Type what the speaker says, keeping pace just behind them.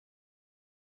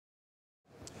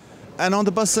And on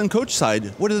the bus and coach side,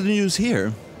 what are the news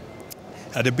here?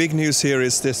 The big news here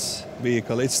is this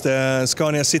vehicle. It's the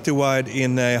Scania Citywide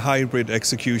in a hybrid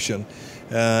execution.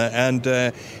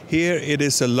 Here it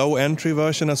is a low entry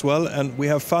version as well, and we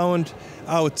have found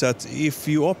out that if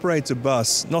you operate a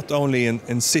bus not only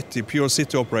in city, pure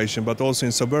city operation, but also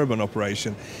in suburban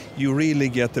operation, you really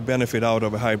get the benefit out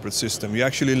of a hybrid system. You're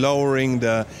actually lowering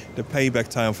the payback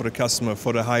time for the customer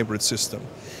for the hybrid system.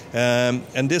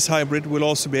 And this hybrid will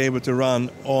also be able to run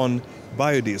on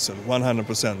biodiesel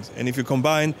 100%. And if you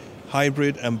combine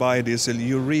hybrid and biodiesel,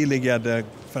 you really get a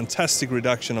fantastic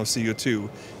reduction of CO2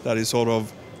 that is sort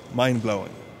of mind-blowing.